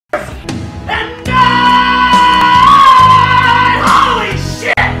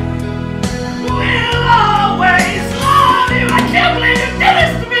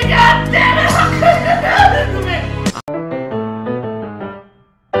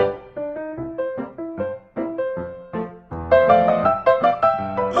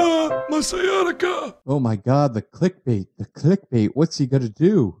sciatica. Oh my God, the clickbait. The clickbait. What's he going to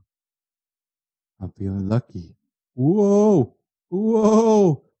do? I'm feeling lucky. Whoa.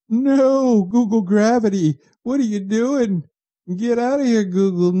 Whoa. No, Google Gravity. What are you doing? Get out of here,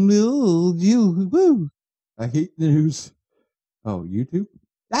 Google. No, you. Woo. I hate news. Oh, YouTube?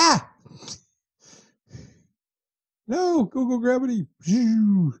 Ah! No, Google Gravity.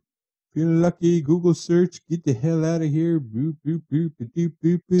 Feeling lucky. Google search. Get the hell out of here. Boop, boop, boop, doop,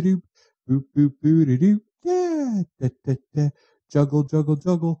 boop, doop. Boop, boop, boop, doop. Yeah. Da, da, da. Juggle, juggle,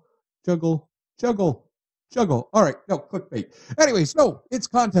 juggle. Juggle, juggle, juggle. All right. No, clickbait. Anyways, no, it's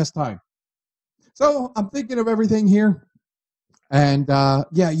contest time. So I'm thinking of everything here. And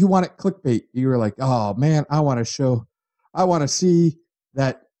yeah, you want it clickbait. You were like, oh man, I want to see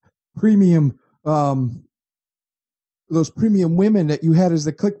that premium, those premium women that you had as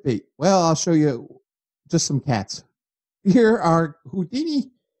the clickbait. Well, I'll show you just some cats. Here are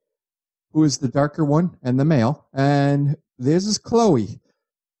Houdini, who is the darker one and the male. And this is Chloe.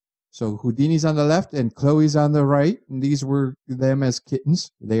 So Houdini's on the left and Chloe's on the right. And these were them as kittens.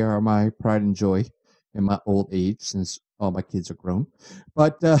 They are my pride and joy in my old age, since all my kids are grown.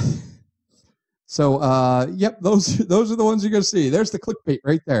 But so yep, those are the ones you're gonna see. There's the clickbait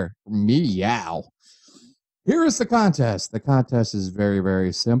right there. Meow. Here is the contest. The contest is very,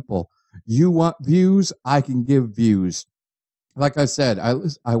 very simple. You want views? I can give views. Like I said,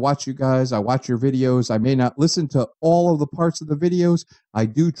 I watch you guys. I watch your videos. I may not listen to all of the parts of the videos. I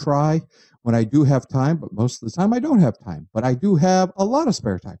do try when I do have time, but most of the time I don't have time. But I do have a lot of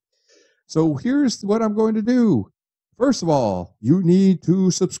spare time. So here's what I'm going to do. First of all, you need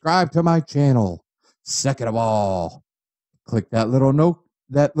to subscribe to my channel. Second of all, click that little note,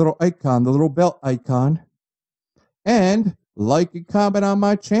 that little icon, the little bell icon, and like and comment on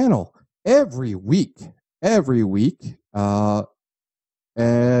my channel every week. Every week, I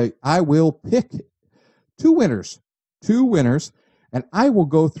will pick two winners, and I will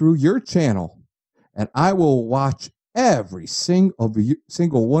go through your channel, and I will watch every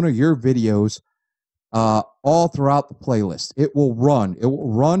single one of your videos all throughout the playlist. It will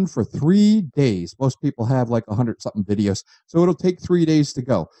run for 3 days. Most people have like 100-something videos, so it'll take 3 days to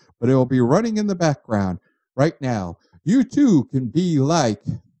go, but it will be running in the background right now. You too can be like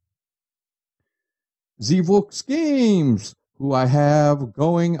Zvooks Games, who I have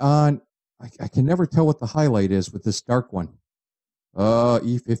going on. I can never tell what the highlight is with this dark one.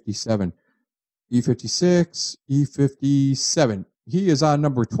 E57, E56, E57. He is on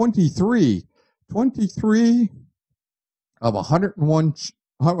number 23. 23 of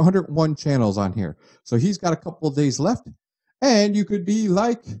 101 channels on here. So he's got a couple of days left. And you could be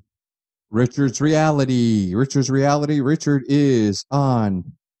like Richard's Reality. Richard is on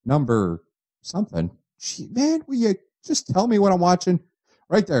number something. Gee, man, will you just tell me what I'm watching?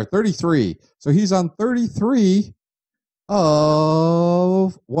 Right there, 33. So he's on 33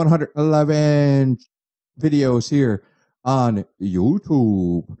 of 111 videos here on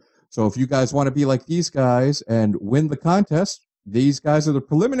YouTube. So if you guys want to be like these guys and win the contest, these guys are the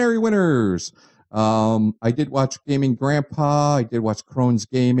preliminary winners. I did watch Gaming Grandpa. I did watch Crohn's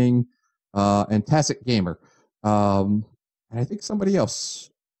Gaming and Tacit Gamer. And I think somebody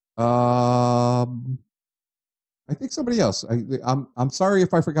else. I'm sorry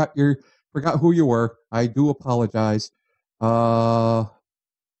if I forgot who you were. I do apologize. I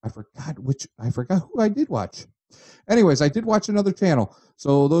forgot who I did watch. Anyways, I did watch another channel.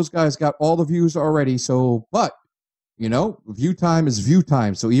 So those guys got all the views already. So, but you know, view time is view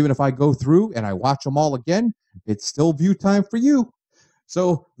time. So even if I go through and I watch them all again, it's still view time for you.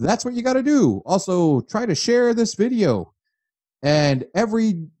 So that's what you got to do. Also, try to share this video. And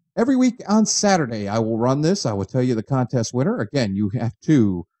every week on Saturday, I will run this. I will tell you the contest winner. Again, you have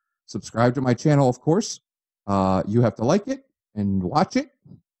to subscribe to my channel, of course. You have to like it and watch it,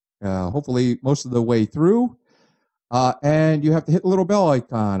 hopefully most of the way through. And you have to hit the little bell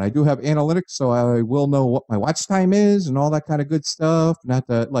icon. I do have analytics, so I will know what my watch time is and all that kind of good stuff. Not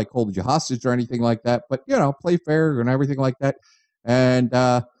to like hold you hostage or anything like that, but you know, play fair and everything like that. And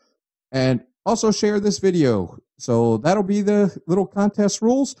also share this video. So that'll be the little contest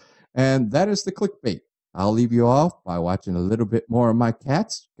rules, and that is the clickbait. I'll leave you off by watching a little bit more of my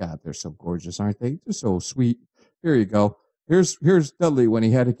cats. God, they're so gorgeous, aren't they? They're so sweet. Here you go. Here's Dudley when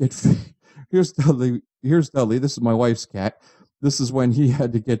he had to get. Here's Dudley. This is my wife's cat. This is when he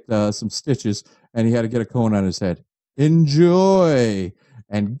had to get some stitches, and he had to get a cone on his head. Enjoy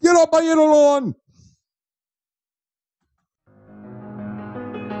and get up by the lawn.